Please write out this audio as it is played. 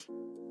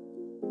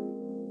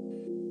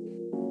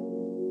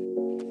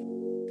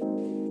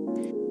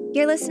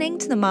You're listening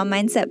to the Mom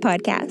Mindset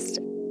Podcast.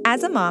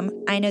 As a mom,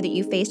 I know that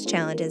you face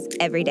challenges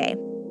every day,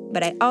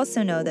 but I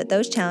also know that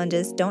those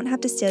challenges don't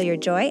have to steal your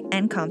joy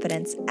and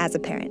confidence as a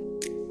parent.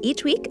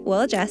 Each week,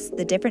 we'll address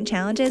the different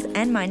challenges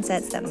and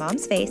mindsets that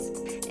moms face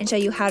and show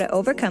you how to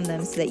overcome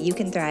them so that you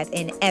can thrive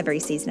in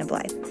every season of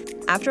life.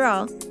 After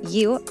all,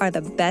 you are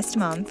the best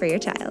mom for your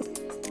child.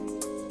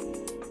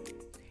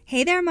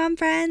 Hey there, mom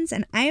friends,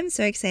 and I am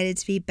so excited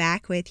to be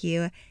back with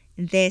you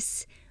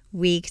this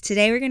week.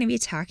 Today, we're going to be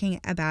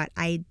talking about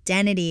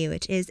identity,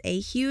 which is a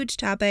huge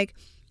topic.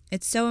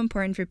 It's so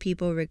important for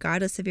people,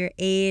 regardless of your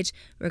age,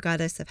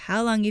 regardless of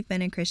how long you've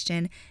been a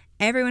Christian.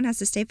 Everyone has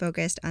to stay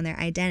focused on their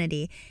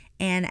identity.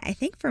 And I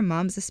think for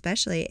moms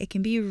especially, it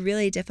can be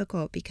really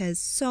difficult because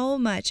so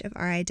much of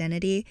our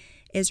identity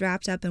is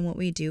wrapped up in what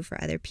we do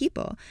for other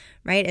people,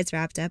 right? It's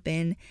wrapped up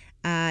in,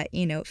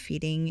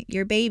 feeding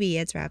your baby.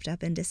 It's wrapped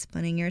up in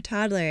disciplining your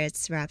toddler.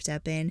 It's wrapped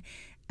up in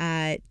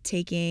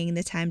taking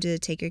the time to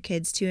take your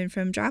kids to and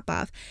from drop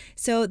off.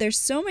 So there's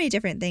so many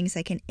different things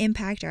that can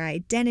impact our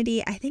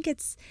identity. I think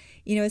it's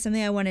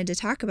something I wanted to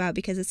talk about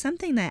because it's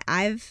something that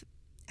I've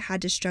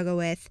had to struggle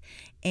with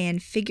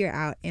and figure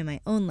out in my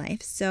own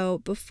life. So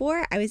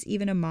before I was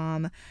even a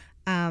mom,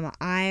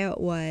 I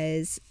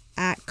was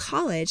at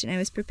college and I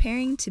was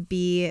preparing to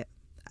be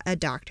a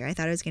doctor. I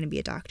thought I was going to be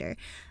a doctor.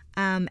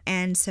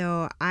 And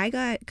so I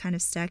got kind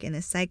of stuck in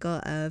this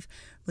cycle of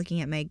looking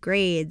at my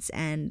grades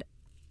and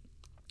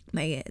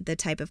the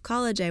type of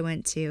college I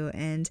went to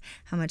and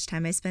how much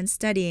time I spent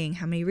studying,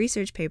 how many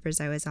research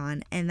papers I was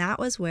on. And that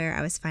was where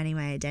I was finding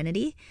my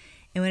identity.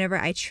 And whenever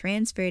I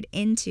transferred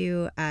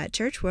into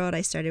church world,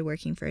 I started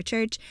working for a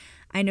church.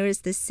 I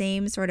noticed the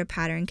same sort of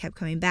pattern kept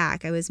coming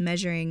back. I was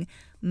measuring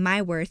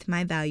my worth,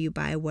 my value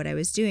by what I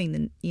was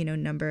doing, the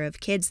number of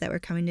kids that were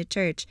coming to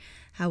church,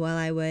 how well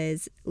I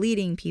was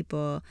leading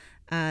people,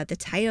 the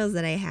titles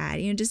that I had,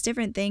 just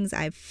different things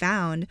I've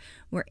found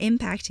were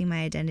impacting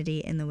my identity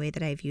in the way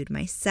that I viewed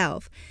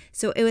myself.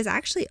 So it was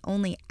actually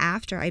only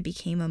after I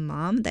became a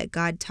mom that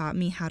God taught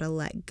me how to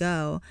let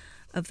go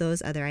of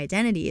those other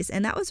identities.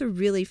 And that was a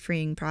really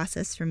freeing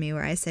process for me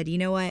where I said, you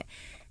know what,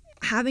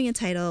 having a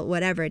title,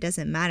 whatever, it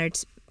doesn't matter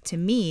to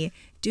me.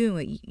 Doing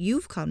what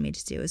you've called me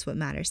to do is what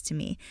matters to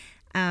me.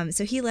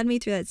 So he led me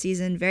through that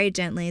season very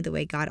gently, the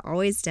way God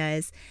always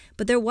does.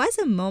 But there was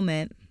a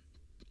moment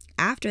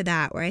after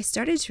that where I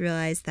started to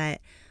realize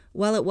that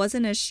while it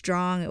wasn't as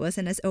strong, it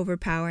wasn't as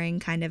overpowering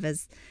kind of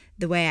as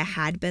the way I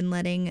had been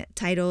letting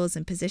titles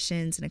and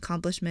positions and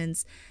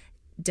accomplishments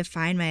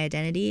define my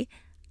identity,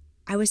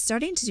 I was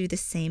starting to do the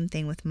same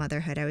thing with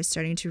motherhood. I was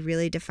starting to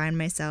really define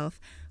myself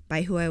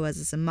by who I was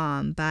as a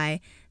mom, by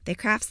the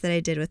crafts that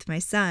I did with my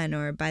son,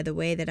 or by the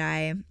way that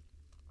I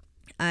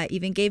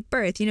even gave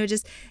birth.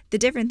 Just the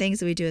different things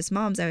that we do as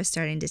moms, I was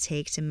starting to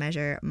take to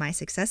measure my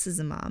success as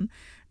a mom.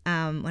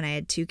 When I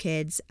had 2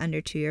 kids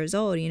under 2 years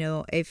old,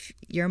 if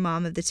you're a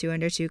mom of the 2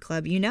 under 2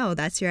 club,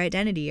 that's your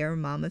identity. You're a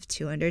mom of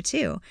 2 under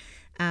 2.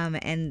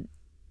 And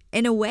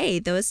in a way,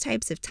 those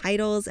types of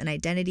titles and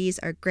identities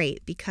are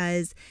great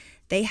because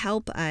they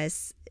help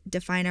us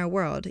define our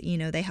world.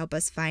 They help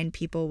us find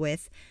people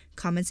with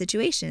common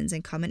situations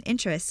and common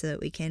interests so that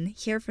we can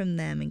hear from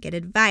them and get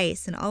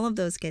advice and all of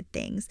those good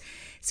things.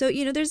 So,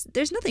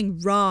 there's nothing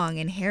wrong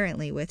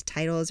inherently with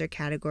titles or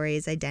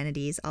categories,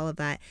 identities, all of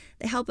that.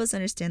 They help us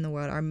understand the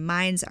world. Our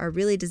minds are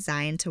really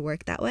designed to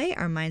work that way.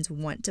 Our minds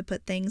want to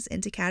put things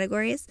into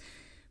categories.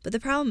 But the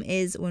problem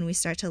is when we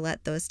start to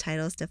let those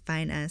titles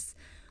define us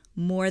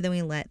more than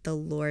we let the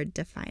Lord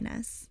define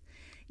us.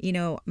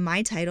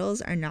 My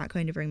titles are not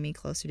going to bring me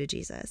closer to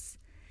Jesus.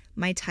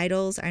 My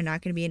titles are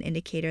not going to be an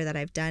indicator that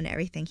I've done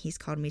everything he's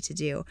called me to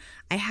do.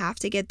 I have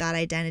to get that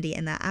identity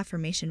and that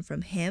affirmation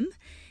from him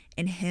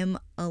and him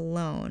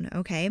alone,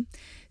 okay?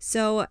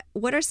 So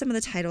what are some of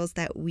the titles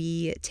that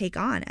we take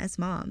on as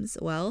moms?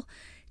 Well,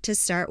 to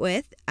start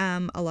with,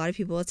 a lot of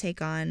people will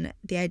take on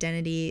the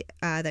identity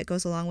that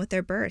goes along with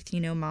their birth.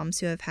 Moms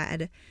who have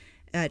had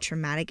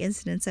traumatic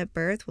incidents at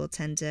birth will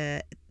tend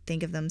to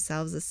think of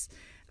themselves as,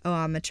 oh,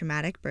 I'm a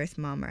traumatic birth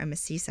mom, or I'm a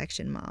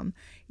C-section mom.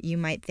 You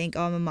might think,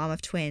 oh, I'm a mom of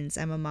twins.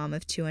 I'm a mom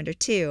of 2 under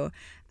 2.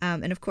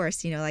 And of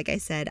course, like I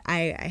said,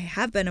 I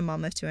have been a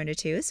mom of 2 under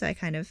 2, so I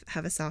kind of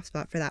have a soft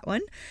spot for that one.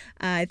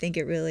 I think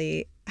it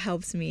really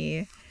helps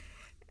me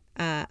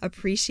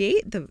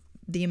appreciate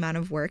the amount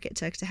of work it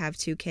took to have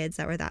 2 kids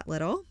that were that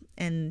little.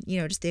 And,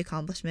 just the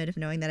accomplishment of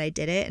knowing that I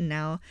did it. And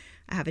now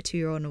I have a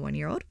 2-year-old and a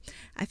 1-year-old.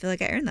 I feel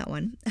like I earned that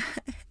one.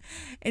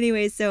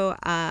 Anyway, so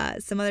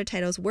some other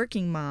titles: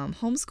 working mom,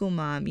 homeschool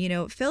mom,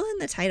 fill in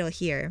the title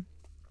here.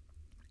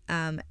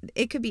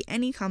 It could be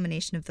any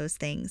combination of those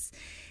things.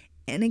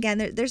 And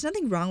again, there's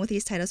nothing wrong with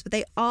these titles, but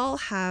they all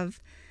have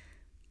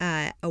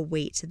a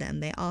weight to them.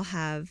 They all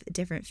have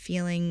different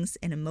feelings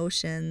and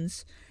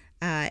emotions.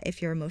 If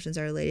your emotions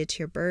are related to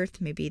your birth,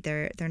 maybe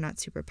they're not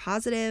super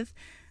positive.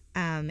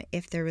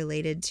 If they're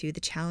related to the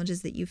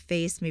challenges that you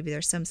face, maybe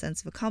there's some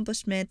sense of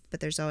accomplishment, but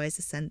there's always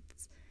a sense,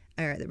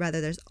 or rather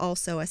there's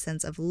also a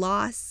sense of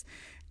loss.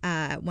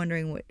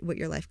 wondering what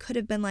your life could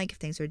have been like if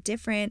things were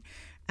different.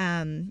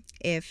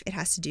 If it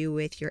has to do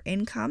with your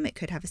income, it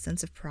could have a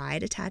sense of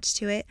pride attached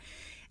to it.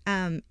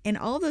 And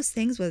all those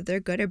things, whether they're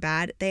good or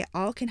bad, they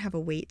all can have a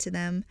weight to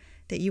them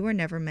that you were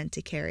never meant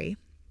to carry.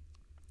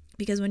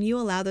 Because when you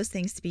allow those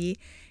things to be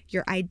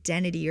your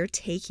identity, you're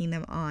taking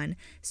them on.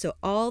 So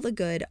all the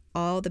good,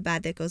 all the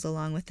bad that goes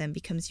along with them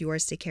becomes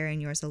yours to carry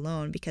and yours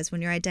alone. Because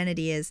when your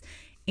identity is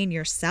in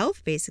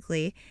yourself,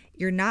 basically,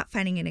 you're not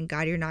finding it in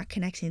God. You're not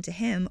connecting to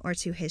Him or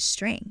to His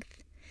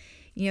strength.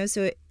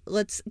 So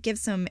let's give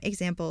some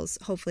examples,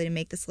 hopefully, to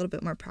make this a little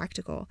bit more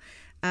practical.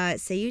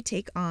 Say you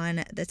take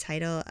on the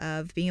title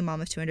of being a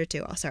mom of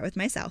 202. I'll start with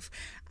myself.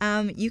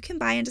 You can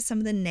buy into some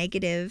of the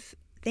negative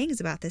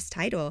things about this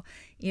title.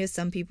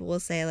 Some people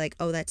will say like,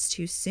 oh, that's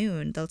too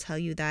soon. They'll tell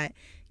you that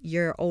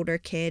your older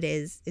kid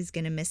is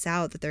going to miss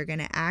out, that they're going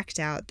to act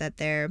out, that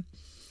they're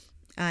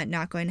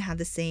not going to have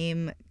the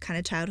same kind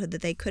of childhood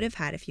that they could have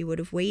had if you would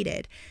have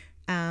waited.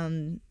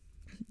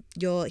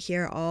 You'll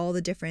hear all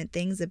the different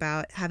things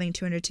about having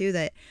 202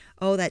 that,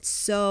 oh, that's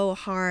so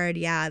hard.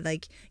 Yeah,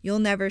 like you'll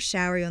never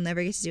shower, you'll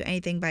never get to do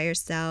anything by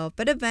yourself,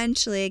 but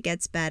eventually it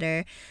gets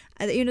better.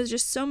 There's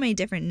just so many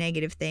different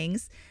negative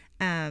things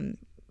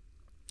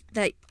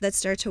that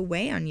start to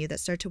weigh on you,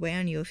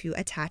 if you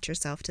attach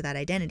yourself to that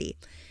identity.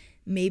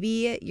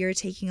 Maybe you're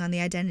taking on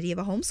the identity of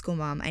a homeschool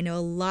mom. I know a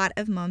lot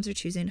of moms are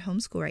choosing to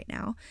homeschool right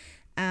now.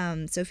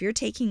 So if you're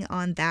taking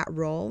on that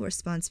role,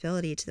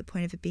 responsibility to the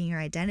point of it being your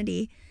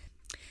identity,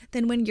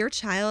 then when your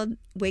child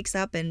wakes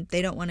up and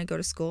they don't want to go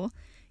to school,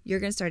 you're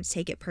going to start to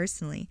take it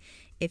personally.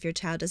 If your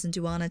child doesn't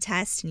do well on a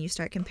test and you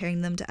start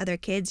comparing them to other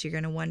kids, you're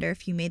going to wonder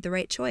if you made the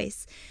right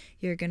choice.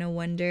 You're going to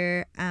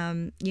wonder,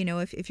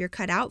 if you're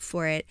cut out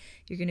for it.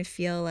 You're going to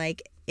feel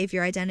like if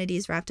your identity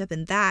is wrapped up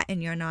in that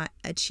and you're not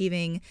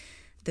achieving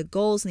the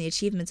goals and the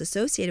achievements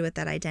associated with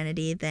that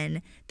identity,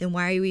 then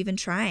why are you even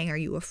trying? Are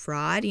you a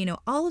fraud?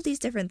 All of these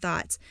different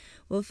thoughts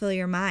will fill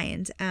your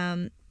mind.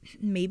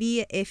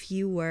 Maybe if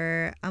you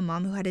were a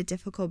mom who had a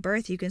difficult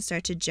birth, you can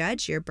start to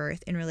judge your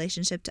birth in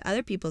relationship to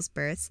other people's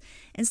births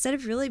instead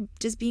of really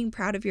just being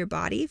proud of your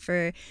body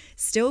for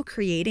still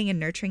creating and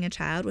nurturing a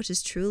child, which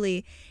is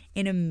truly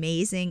an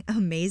amazing,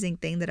 amazing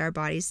thing that our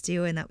bodies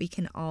do and that we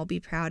can all be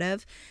proud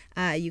of.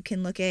 You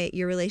can look at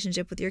your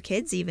relationship with your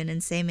kids even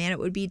and say, man, it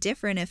would be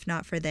different if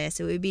not for this.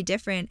 It would be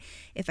different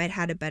if I'd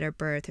had a better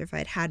birth, or if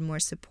I'd had more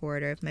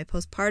support, or if my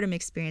postpartum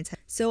experience.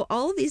 So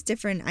all of these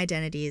different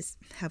identities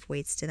have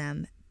weights to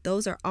them.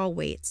 Those are all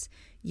weights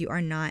you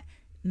are not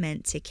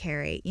meant to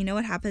carry.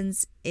 What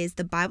happens is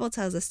the Bible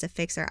tells us to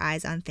fix our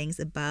eyes on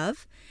things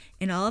above,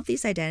 and all of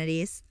these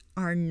identities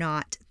are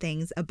not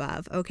things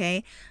above,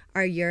 okay?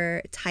 Are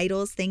your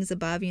titles things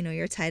above?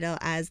 Your title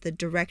as the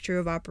director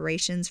of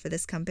operations for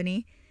this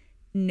company?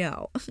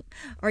 No.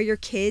 Are your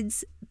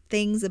kids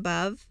things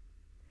above?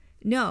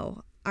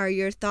 No. Are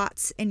your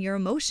thoughts and your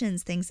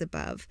emotions things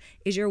above?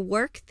 Is your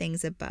work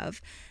things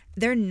above?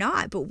 They're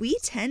not, but we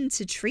tend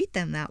to treat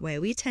them that way.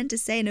 We tend to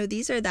say, no,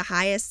 these are the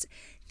highest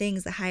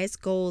things, the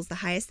highest goals, the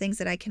highest things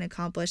that I can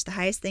accomplish, the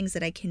highest things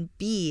that I can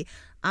be.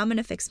 I'm going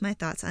to fix my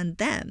thoughts on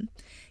them.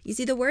 You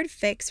see, the word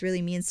fix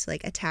really means to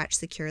attach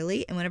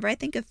securely. And whenever I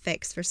think of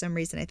fix, for some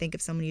reason, I think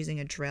of someone using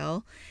a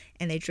drill,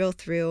 and they drill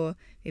through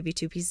maybe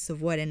two pieces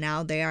of wood and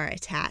now they are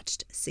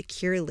attached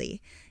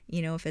securely.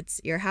 If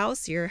it's your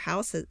house,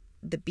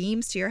 the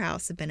beams to your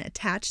house have been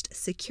attached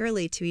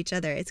securely to each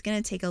other. It's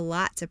going to take a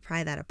lot to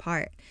pry that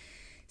apart.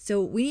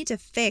 So we need to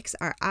fix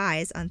our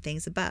eyes on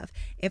things above.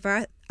 If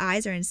our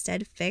eyes are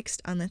instead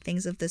fixed on the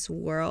things of this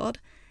world,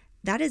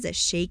 that is a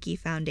shaky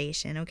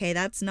foundation, okay?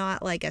 That's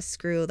not like a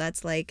screw.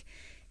 That's like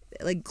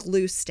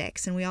glue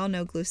sticks, and we all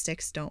know glue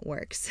sticks don't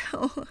work.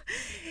 So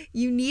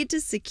you need to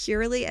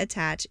securely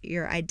attach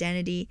your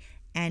identity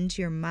and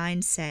your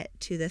mindset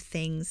to the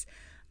things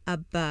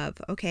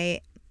above,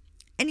 okay?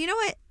 And you know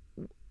what?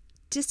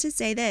 Just to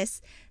say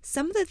this,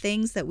 some of the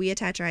things that we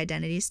attach our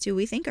identities to,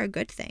 we think are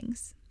good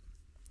things.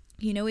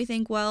 We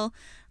think, well,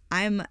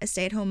 I'm a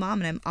stay-at-home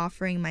mom and I'm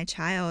offering my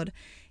child,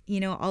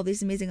 all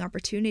these amazing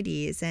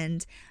opportunities,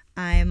 and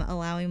I'm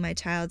allowing my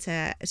child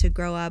to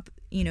grow up,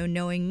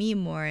 knowing me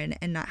more and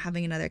not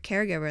having another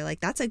caregiver.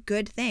 That's a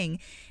good thing.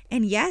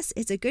 And yes,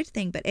 it's a good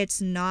thing, but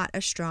it's not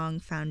a strong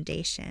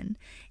foundation.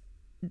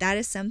 That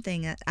is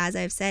something that, as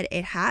I've said,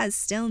 it has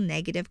still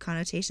negative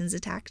connotations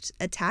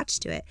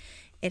attached to it.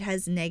 It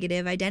has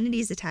negative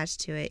identities attached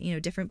to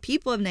it. Different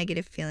people have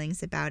negative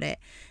feelings about it.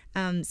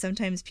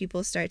 Sometimes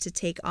people start to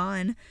take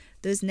on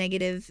those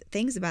negative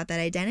things about that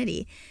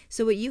identity.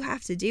 So what you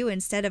have to do,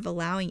 instead of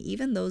allowing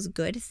even those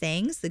good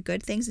things, the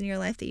good things in your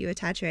life that you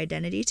attach your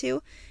identity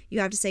to, you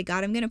have to say,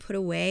 God, I'm going to put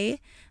away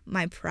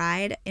my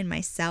pride in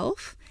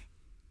myself.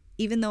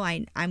 Even though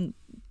I'm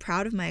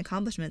proud of my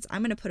accomplishments,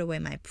 I'm going to put away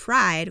my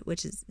pride,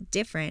 which is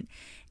different.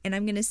 And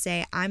I'm going to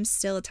say, I'm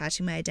still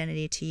attaching my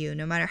identity to you.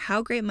 No matter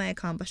how great my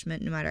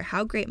accomplishment, no matter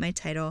how great my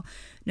title,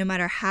 no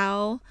matter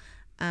how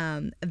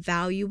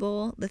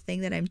valuable the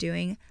thing that I'm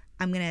doing,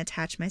 I'm going to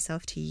attach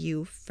myself to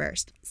you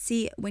first.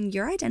 See, when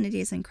your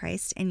identity is in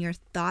Christ and your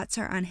thoughts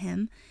are on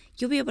him,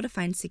 you'll be able to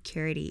find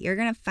security. You're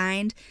going to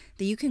find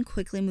that you can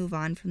quickly move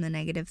on from the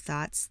negative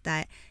thoughts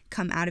that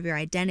come out of your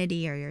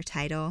identity or your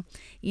title.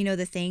 You know,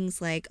 the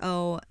things like,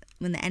 oh,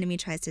 when the enemy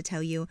tries to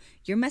tell you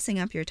you're messing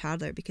up your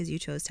toddler because you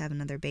chose to have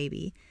another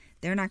baby.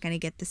 They're not going to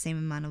get the same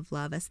amount of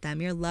love as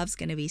them. Your love's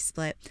going to be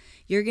split.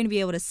 You're going to be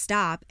able to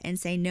stop and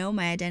say, no,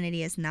 my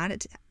identity is not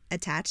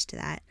attached to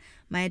that.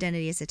 My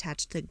identity is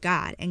attached to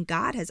God, and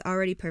God has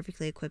already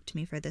perfectly equipped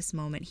me for this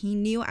moment. He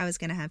knew I was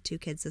going to have 2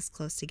 kids this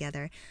close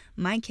together.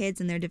 My kids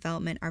and their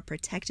development are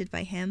protected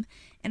by him,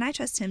 and I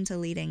trust him to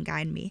lead and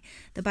guide me.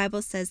 The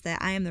Bible says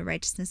that I am the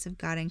righteousness of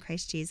God in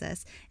Christ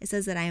Jesus. It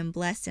says that I am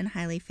blessed and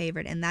highly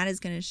favored, and that is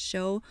going to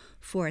show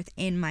forth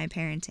in my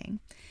parenting.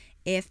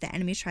 If the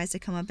enemy tries to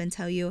come up and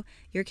tell you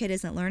your kid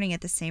isn't learning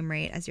at the same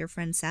rate as your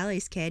friend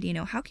Sally's kid,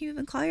 how can you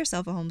even call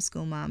yourself a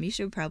homeschool mom? You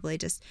should probably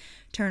just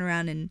turn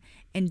around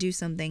and do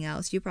something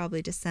else. You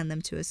probably just send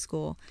them to a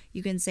school.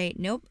 You can say,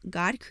 nope,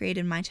 God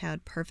created my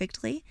child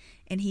perfectly,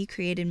 and he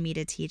created me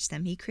to teach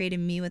them. He created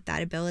me with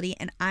that ability,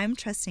 and I'm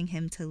trusting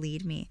him to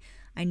lead me.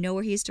 I know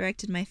where he's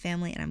directed my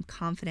family, and I'm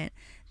confident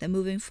that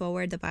moving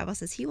forward, the Bible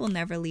says he will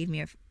never leave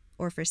me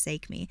or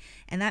forsake me.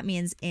 And that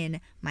means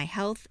in my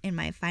health, in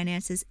my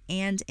finances,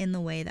 and in the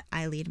way that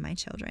I lead my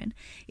children.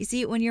 You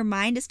see, when your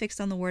mind is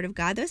fixed on the word of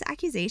God, those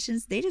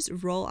accusations, they just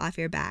roll off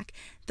your back.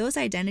 Those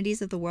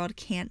identities of the world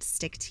can't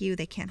stick to you.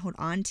 They can't hold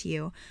on to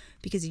you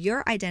because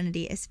your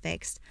identity is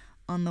fixed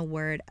on the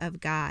word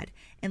of God.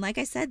 And like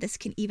I said, this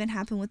can even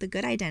happen with the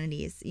good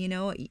identities.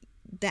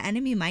 The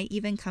enemy might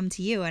even come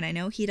to you. And I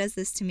know he does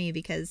this to me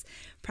because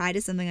pride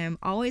is something I'm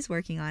always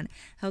working on.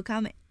 He'll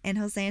come and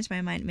he'll say into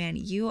my mind, man,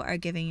 you are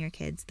giving your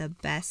kids the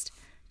best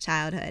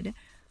childhood.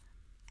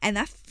 And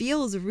that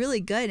feels really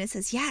good. And it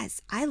says,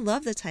 yes, I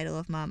love the title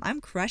of mom. I'm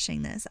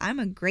crushing this. I'm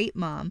a great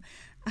mom.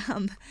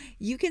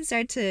 You can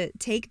start to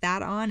take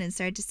that on and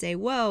start to say,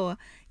 whoa,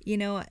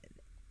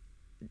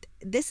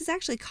 this is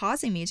actually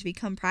causing me to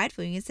become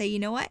prideful. You can say, you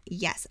know what?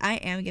 Yes, I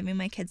am giving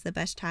my kids the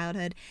best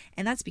childhood.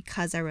 And that's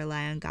because I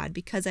rely on God,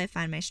 because I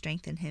find my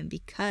strength in him,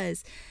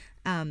 because,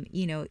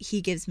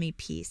 he gives me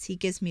peace. He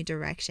gives me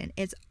direction.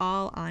 It's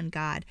all on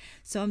God.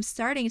 So I'm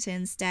starting to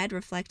instead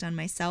reflect on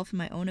myself and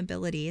my own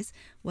abilities,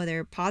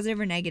 whether positive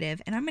or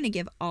negative. And I'm going to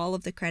give all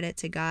of the credit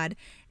to God.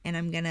 And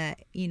I'm going to,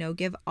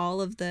 give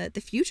all of the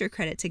future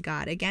credit to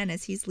God, again,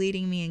 as he's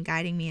leading me and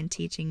guiding me and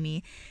teaching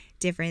me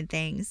different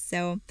things.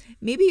 So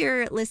maybe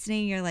you're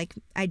listening, you're like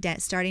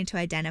starting to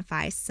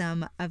identify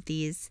some of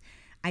these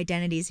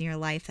identities in your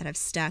life that have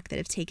stuck, that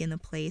have taken the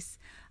place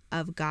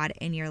of God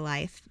in your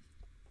life.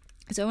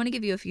 So I want to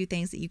give you a few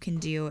things that you can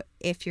do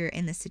if you're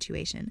in this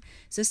situation.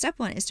 So step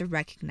 1 is to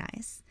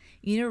recognize.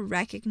 You need to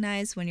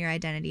recognize when your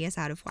identity is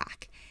out of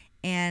whack.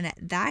 And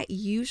that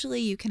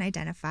usually you can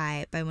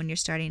identify by when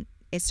it's starting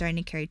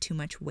to carry too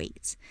much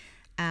weight.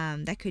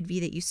 That could be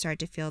that you start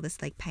to feel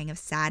this like pang of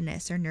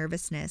sadness or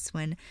nervousness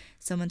when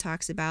someone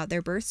talks about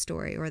their birth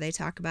story, or they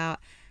talk about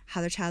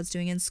how their child's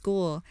doing in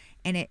school.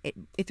 And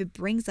if it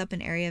brings up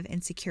an area of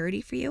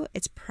insecurity for you,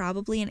 it's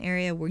probably an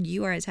area where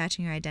you are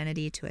attaching your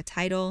identity to a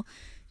title,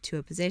 to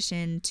a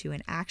position, to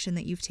an action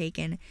that you've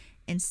taken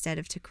instead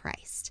of to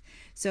Christ.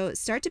 So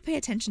start to pay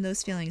attention to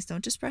those feelings.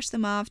 Don't just brush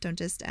them off. Don't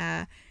just,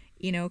 kind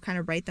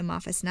of write them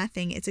off as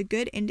nothing. It's a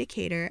good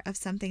indicator of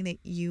something that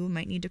you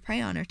might need to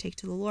pray on or take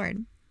to the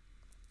Lord.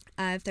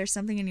 If there's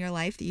something in your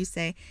life that you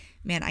say,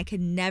 man, I could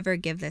never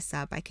give this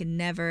up. I could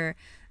never,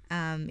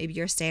 maybe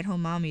you're a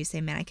stay-at-home mom and you say,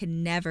 man, I could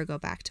never go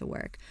back to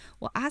work.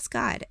 Well, ask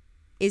God,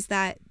 is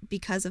that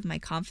because of my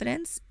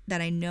confidence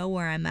that I know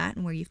where I'm at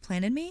and where you've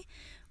planted me?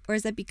 Or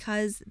is that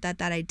because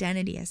that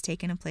identity has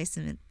taken a place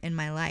in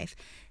my life?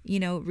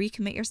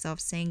 Recommit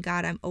yourself saying,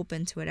 God, I'm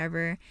open to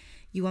whatever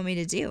you want me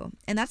to do.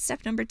 And that's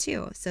step number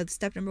 2. So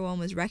step number 1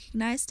 was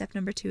recognize. Step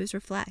number 2 is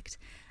reflect.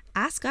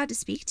 Ask God to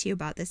speak to you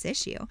about this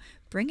issue.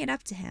 Bring it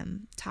up to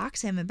him. Talk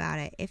to him about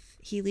it. If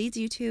he leads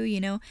you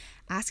to,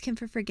 ask him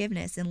for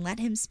forgiveness and let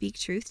him speak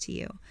truth to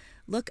you.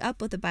 Look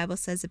up what the Bible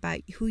says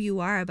about who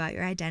you are, about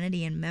your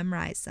identity, and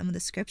memorize some of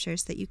the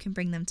scriptures so that you can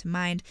bring them to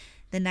mind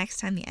the next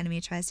time the enemy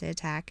tries to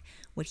attack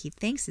what he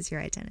thinks is your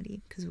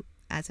identity. Because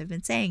as I've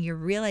been saying, your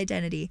real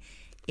identity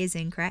is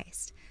in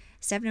Christ.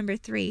 Step number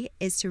 3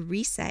 is to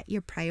reset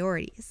your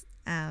priorities.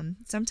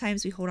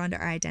 Sometimes we hold on to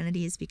our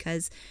identities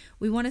because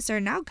we want a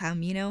certain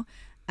outcome.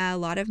 A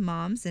lot of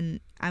moms,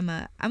 and I'm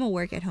a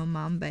work-at-home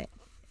mom, but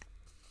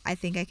I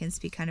think I can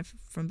speak kind of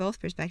from both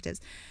perspectives.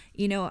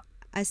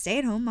 A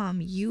stay-at-home mom,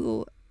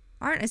 you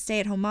aren't a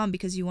stay-at-home mom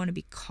because you want to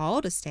be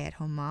called a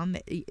stay-at-home mom.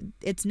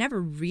 It's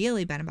never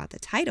really been about the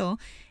title.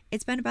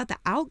 It's been about the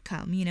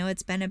outcome.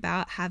 It's been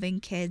about having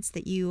kids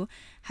that you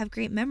have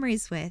great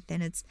memories with.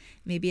 And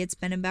maybe it's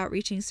been about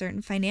reaching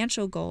certain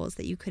financial goals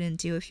that you couldn't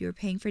do if you were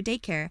paying for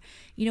daycare.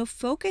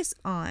 Focus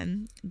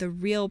on the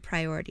real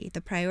priority.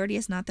 The priority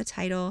is not the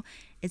title.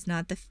 It's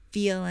not the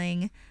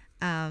feeling.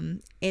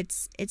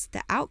 It's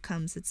the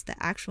outcomes. It's the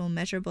actual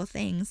measurable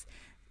things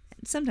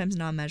sometimes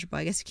non-measurable.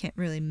 I guess you can't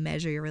really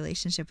measure your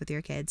relationship with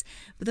your kids,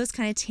 but those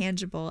kind of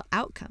tangible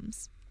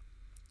outcomes.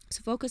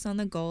 So focus on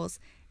the goals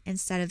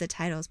instead of the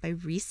titles by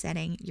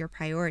resetting your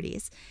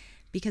priorities.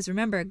 Because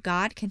remember,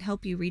 God can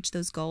help you reach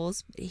those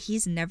goals.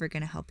 He's never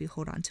going to help you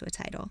hold on to a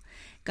title.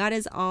 God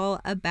is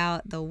all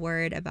about the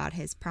word, about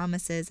his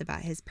promises,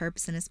 about his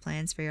purpose and his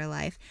plans for your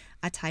life.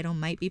 A title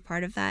might be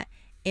part of that.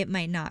 It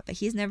might not, but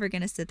he's never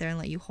going to sit there and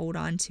let you hold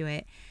on to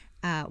it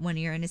when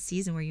you're in a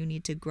season where you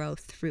need to grow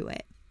through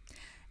it.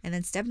 And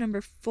then step number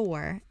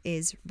 4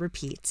 is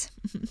repeat.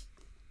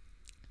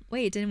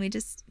 Wait, didn't we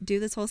just do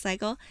this whole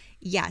cycle?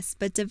 Yes,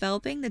 but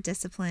developing the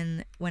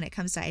discipline when it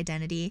comes to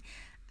identity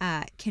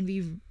can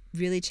be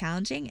really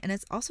challenging, and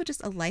it's also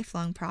just a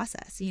lifelong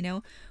process.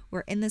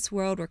 We're in this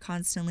world, we're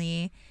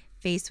constantly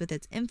faced with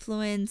its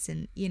influence,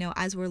 and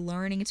as we're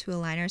learning to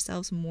align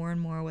ourselves more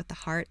and more with the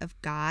heart of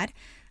God,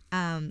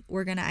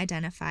 we're going to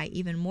identify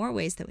even more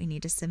ways that we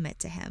need to submit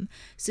to him.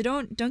 So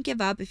don't give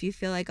up if you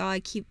feel like,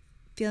 I keep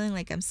feeling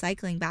like I'm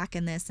cycling back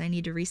in this and I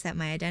need to reset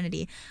my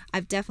identity.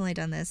 I've definitely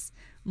done this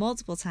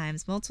multiple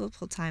times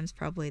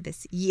probably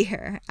this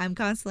year. I'm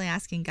constantly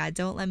asking God,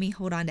 don't let me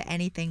hold on to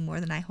anything more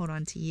than I hold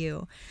on to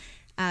you.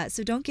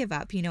 So don't give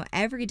up.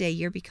 Every day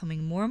you're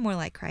becoming more and more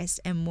like Christ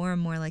and more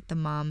like the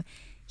mom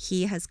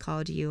he has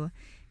called you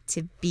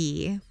to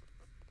be.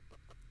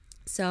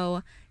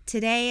 So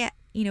today,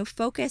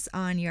 focus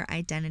on your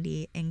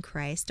identity in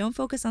Christ. Don't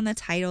focus on the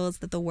titles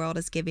that the world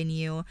has given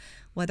you,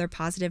 whether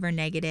positive or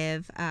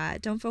negative.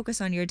 Don't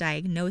focus on your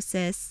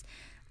diagnosis.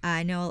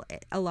 I know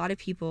a lot of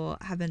people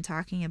have been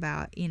talking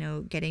about,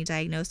 getting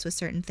diagnosed with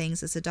certain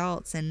things as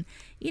adults, and,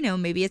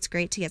 maybe it's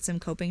great to get some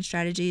coping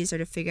strategies or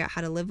to figure out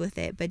how to live with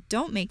it, but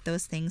don't make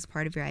those things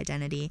part of your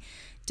identity.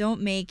 Don't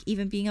make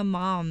even being a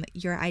mom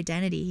your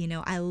identity.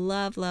 I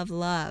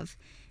love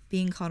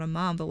being called a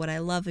mom, but what I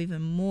love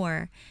even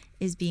more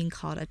is being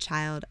called a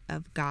child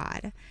of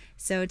God.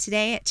 So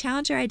today,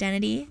 challenge your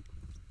identity.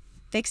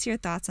 Fix your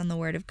thoughts on the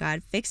word of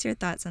God. Fix your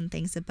thoughts on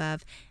things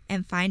above,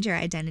 and find your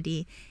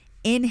identity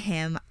in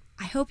him.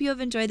 I hope you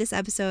have enjoyed this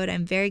episode.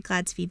 I'm very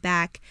glad to be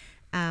back.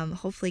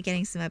 Hopefully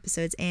getting some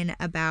episodes in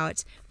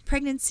about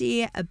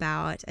pregnancy,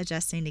 about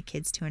adjusting to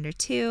kids 2 under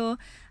 2,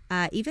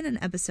 even an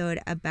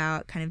episode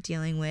about kind of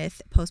dealing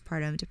with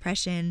postpartum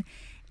depression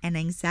and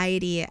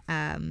anxiety.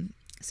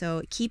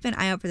 So keep an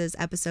eye out for those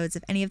episodes.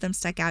 If any of them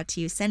stuck out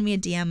to you, send me a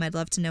DM. I'd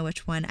love to know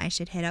which one I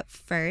should hit up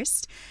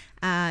first.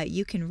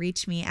 You can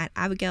reach me at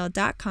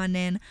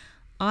abigail.condon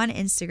on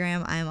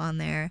Instagram. I'm on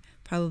there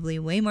probably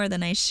way more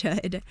than I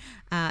should.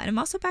 And I'm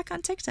also back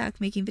on TikTok,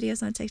 making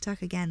videos on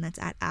TikTok again. That's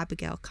at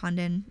Abigail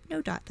Condon,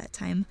 no dot that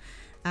time,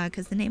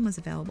 because the name was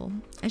available.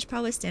 I should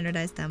probably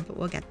standardize them, but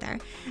we'll get there.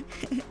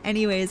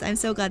 Anyways, I'm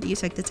so glad that you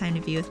took the time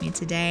to be with me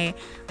today.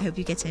 I hope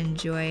you get to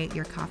enjoy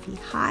your coffee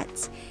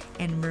hot.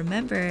 And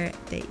remember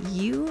that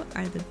you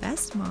are the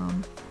best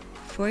mom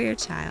for your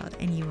child,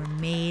 and you were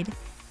made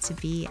to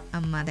be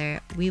a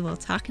mother. We will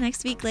talk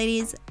next week,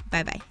 ladies.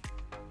 Bye-bye.